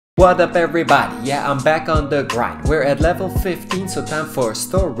What up everybody, yeah, I'm back on the grind. We're at level 15, so time for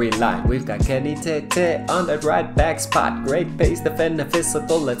storyline. We've got Kenny Tete on the right back spot. Great pace, defender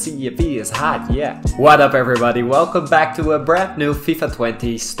physical, let's see if he is hot, yeah. What up everybody, welcome back to a brand new FIFA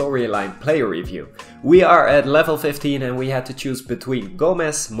 20 storyline player review. We are at level 15 and we had to choose between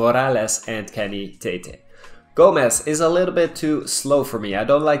Gomez, Morales and Kenny Tete. Gomez is a little bit too slow for me. I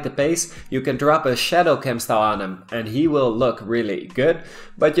don't like the pace. You can drop a shadow cam style on him and he will look really good.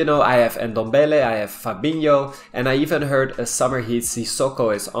 But you know, I have Ndombele, I have Fabinho, and I even heard a summer heat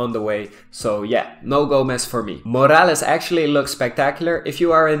Sissoko is on the way. So yeah, no Gomez for me. Morales actually looks spectacular. If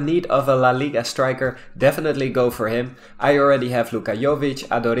you are in need of a La Liga striker, definitely go for him. I already have Luka Jovic,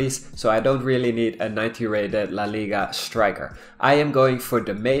 Aduriz, so I don't really need a 90 rated La Liga striker. I am going for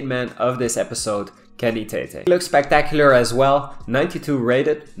the main man of this episode, Kenny Tete. He looks spectacular as well, 92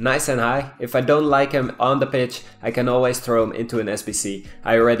 rated, nice and high. If I don't like him on the pitch, I can always throw him into an SBC.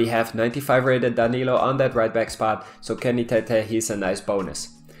 I already have 95 rated Danilo on that right back spot, so Kenny Tete, he's a nice bonus.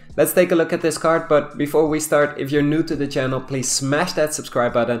 Let's take a look at this card, but before we start, if you're new to the channel, please smash that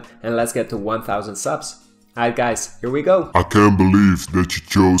subscribe button and let's get to 1000 subs. Alright guys, here we go. I can't believe that you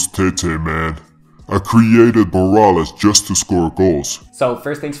chose Tete, man. I created Morales just to score goals. So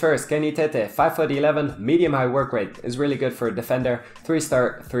first things first, Kenny Tete, 5'11", medium high work rate, is really good for a defender.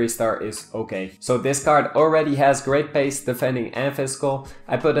 3-star is okay. So this card already has great pace, defending and physical.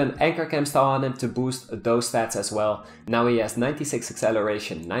 I put an anchor cam style on him to boost those stats as well. Now he has 96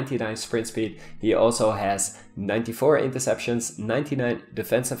 acceleration, 99 sprint speed. He also has 94 interceptions, 99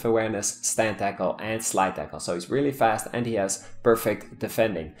 defensive awareness, stand tackle and slide tackle. So he's really fast and he has perfect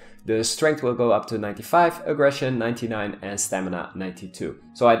defending. The strength will go up to 95, aggression 99 and stamina 92.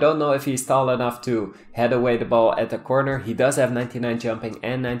 So I don't know if he's tall enough to head away the ball at the corner. He does have 99 jumping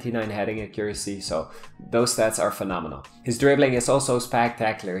and 99 heading accuracy, so those stats are phenomenal. His dribbling is also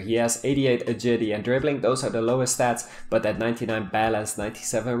spectacular. He has 88 agility and dribbling, those are the lowest stats, but at 99 balance,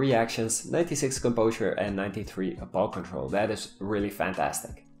 97 reactions, 96 composure and 93 ball control. That is really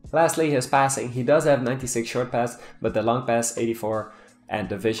fantastic. Lastly, his passing. He does have 96 short pass, but the long pass 84 and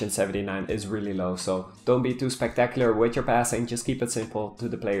the vision 79 is really low, so don't be too spectacular with your passing, just keep it simple to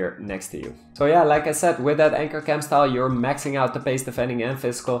the player next to you. So yeah, like I said, with that anchor cam style you're maxing out the pace, defending and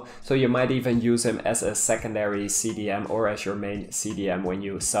physical, so you might even use him as a secondary CDM or as your main CDM when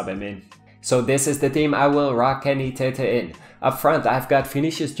you sub him in. So this is the team I will rock Kenny Tete in. Up front I've got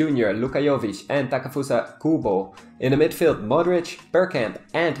Vinicius Jr., Luka Jovic and Takefusa Kubo. In the midfield Modric, Bergkamp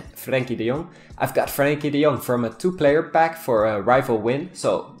and Frenkie de Jong. I've got Frenkie de Jong from a 2-player pack for a rival win,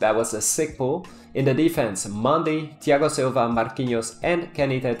 so that was a sick pull. In the defense Mandy, Thiago Silva, Marquinhos and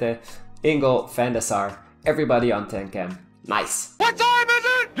Kenny Tete. In goal Van der Sar, everybody on 10 cam. Nice! What time is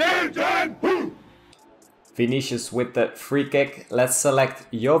it? 10. Vinicius with the free kick. Let's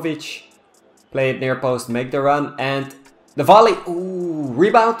select Jovic. Play it near post, make the run, and the volley. Ooh,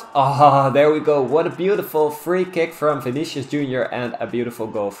 rebound. Ah, there we go. What a beautiful free kick from Vinicius Jr. and a beautiful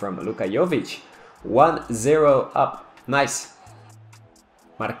goal from Luka Jovic. 1-0 up. Nice.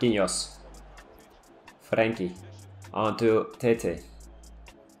 Marquinhos. Frenkie. On to Tete.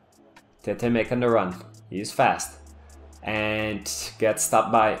 Tete making the run. He's fast. And gets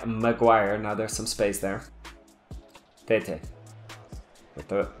stopped by Maguire. Now there's some space there. Tete. With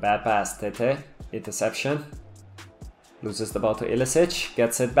the bad pass, Tete, interception, loses the ball to Ilicic,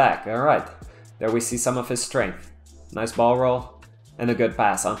 gets it back, alright. There we see some of his strength. Nice ball roll, and a good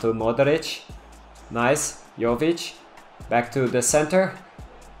pass onto Modric. Nice, Jovic, back to the center.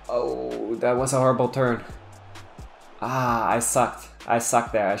 Oh, that was a horrible turn. Ah, I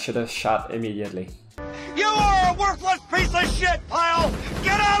sucked there, I should have shot immediately. You are a worthless piece of shit, pal!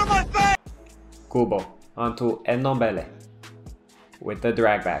 Get out of my face! Kubo, onto Ndombele. With the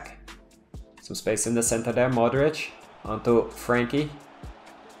drag back. Some space in the center there, Modric. Onto Frenkie.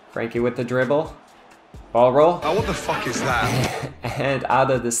 Frenkie with the dribble. Ball roll. Oh, what the fuck is that? And out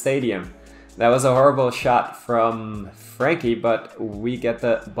of the stadium. That was a horrible shot from Frenkie, but we get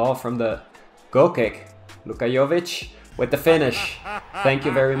the ball from the goal kick. Luka Jovic with the finish. Thank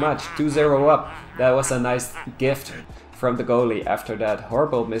you very much. 2-0 up. That was a nice gift from the goalie after that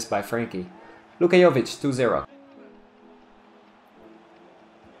horrible miss by Frenkie. Luka Jovic, 2-0.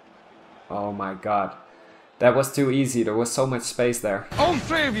 Oh my god. That was too easy. There was so much space there. All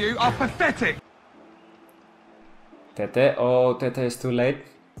three of you are pathetic. Tete. Oh, Tete is too late.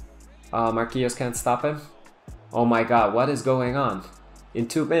 Marquinhos can't stop him. Oh my god, what is going on? In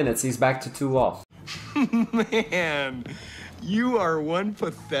 2 minutes, he's back to 2-all. Man, you are one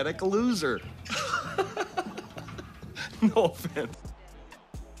pathetic loser. No offense.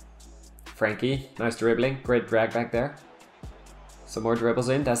 Frenkie, nice dribbling. Great drag back there. Some more dribbles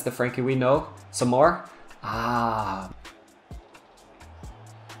in. That's the Frankie we know. Some more. Ah.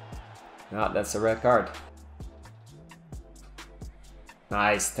 No, that's a red card.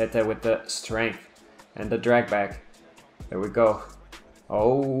 Nice. Tete with the strength and the drag back. There we go.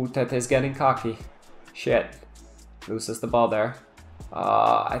 Oh, Tete is getting cocky. Shit. Loses the ball there.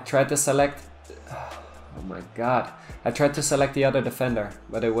 I tried to select... Oh my god. I tried to select the other defender,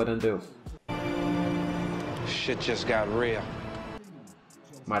 but it wouldn't do. Shit just got real.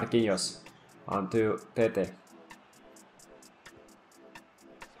 Marquinhos. Onto Tete.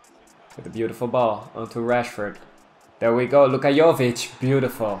 With a beautiful ball. Onto Rashford. There we go. Luka Jovic.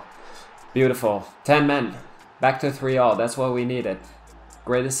 Beautiful. Beautiful. 10 men. Back to 3-all. That's what we needed.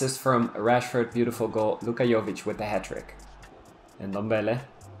 Great assist from Rashford. Beautiful goal. Luka Jovic with the hat-trick. And Ndombele.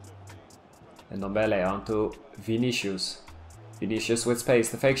 And Ndombele onto Vinicius. Vinicius with space.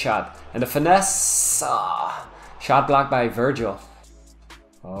 The fake shot. And the finesse. Shot blocked by Virgil.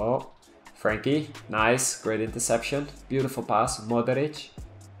 Oh. Frankie. Nice. Great interception. Beautiful pass. Modric.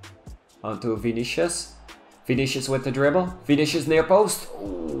 Onto Vinicius. Vinicius with the dribble. Vinicius near post.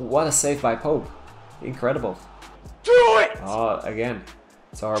 Ooh, what a save by Pope. Incredible. Do it! Oh, again.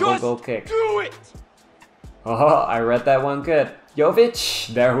 It's a horrible goal kick. Do it! Oh, I read that one good.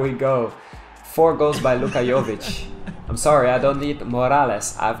 Jovic. There we go. 4 goals by Luka Jovic. I'm sorry, I don't need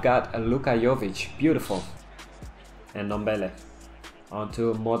Morales. I've got a Luka Jovic. Beautiful. And Ndombele.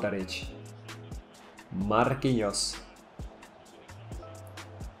 Onto Modric. Marquinhos.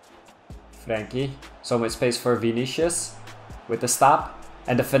 Frankie. So much space for Vinicius. With the stop.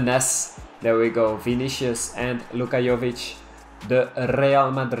 And the finesse. There we go. Vinicius and Luka Jovic. The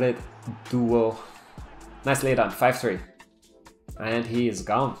Real Madrid duo. Nicely done. 5-3. And he is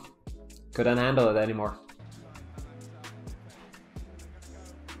gone. Couldn't handle it anymore.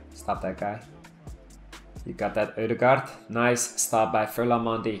 Stop that guy. You got that Ødegaard. Nice stop by Ferland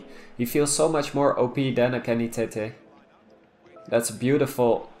Mendy. He feels so much more OP than a Kenny Tete. That's a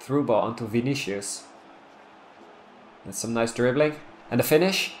beautiful through ball onto Vinicius. That's some nice dribbling. And the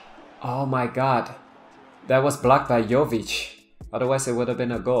finish. Oh my god. That was blocked by Jovic. Otherwise it would have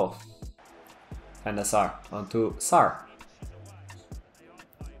been a goal. And the Sar onto Sar.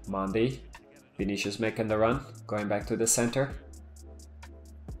 Mendy. Vinicius making the run. Going back to the center.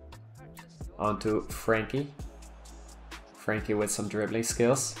 Onto Frankie. Frankie with some dribbling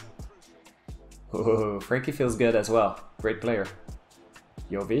skills. Ooh, Frankie feels good as well. Great player.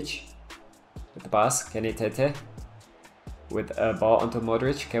 Jovic. With the pass. Kenny Tete. With a ball onto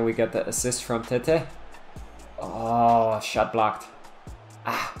Modric. Can we get the assist from Tete? Oh, shot blocked.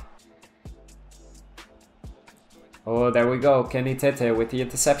 Ah. Oh, there we go. Kenny Tete with the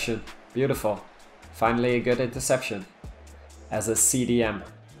interception. Beautiful. Finally a good interception. As a CDM.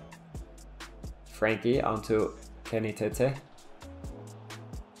 Frankie onto Kenny Tete.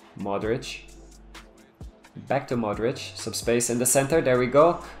 Modric. Back to Modric. Some space in the center. There we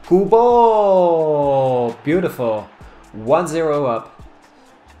go. Kubo! Beautiful. 1-0 up.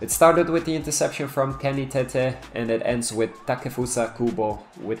 It started with the interception from Kenny Tete and it ends with Takefusa Kubo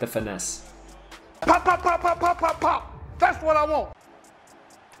with the finesse. Pop, pop, pop, pop, pop, pop, pop. That's what I want.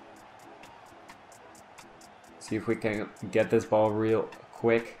 See if we can get this ball real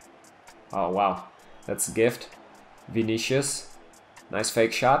quick. Oh wow, that's a gift. Vinicius, nice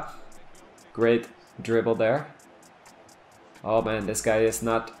fake shot. Great dribble there. Oh man, this guy is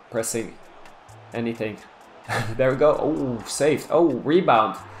not pressing anything. There we go. Oh, saved. Oh,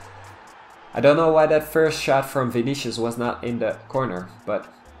 rebound. I don't know why that first shot from Vinicius was not in the corner, but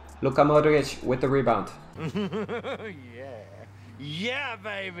Luka Modric with the rebound. Yeah,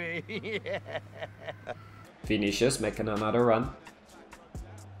 baby. Yeah. Vinicius making another run.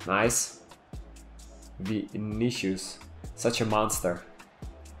 Nice. Vinicius. Such a monster.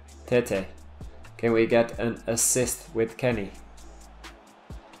 Tete. Can we get an assist with Kenny?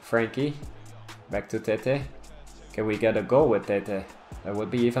 Frankie. Back to Tete. Can we get a goal with Tete? That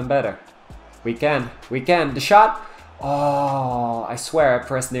would be even better. We can. We can. The shot. Oh, I swear I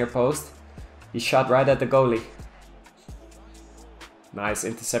pressed near post. He shot right at the goalie. Nice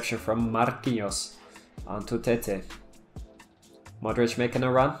interception from Marquinhos. Onto Tete. Modric making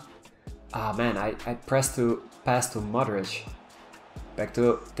a run. Ah man, I pressed to pass to Modric. Back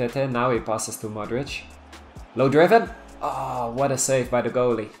to Tete. Now he passes to Modric. Low driven. Oh, what a save by the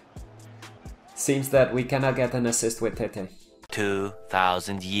goalie. Seems that we cannot get an assist with Tete.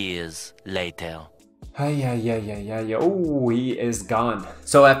 2,000 years later. Oh, he is gone.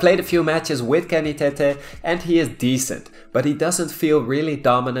 So I played a few matches with Kenny Tete and he is decent, but he doesn't feel really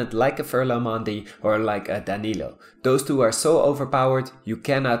dominant like a Ferland Mendy or like a Danilo. Those two are so overpowered, you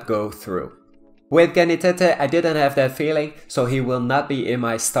cannot go through. With Kenny Tete, I didn't have that feeling, so he will not be in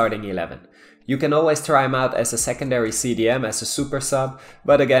my starting 11. You can always try him out as a secondary CDM, as a super sub,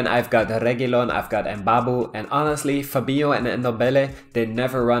 but again I've got Reguilon, I've got Mbabu, and honestly Fabinho and Ndombele, they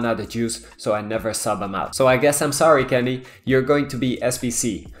never run out of juice, so I never sub them out. So I guess I'm sorry Kenny, you're going to be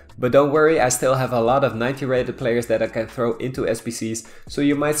SBC. But don't worry, I still have a lot of 90 rated players that I can throw into SBCs, so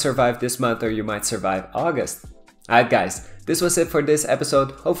you might survive this month or you might survive August. Alright guys, this was it for this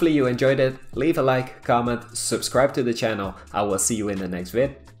episode. Hopefully you enjoyed it. Leave a like, comment, subscribe to the channel. I will see you in the next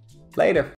vid. Later.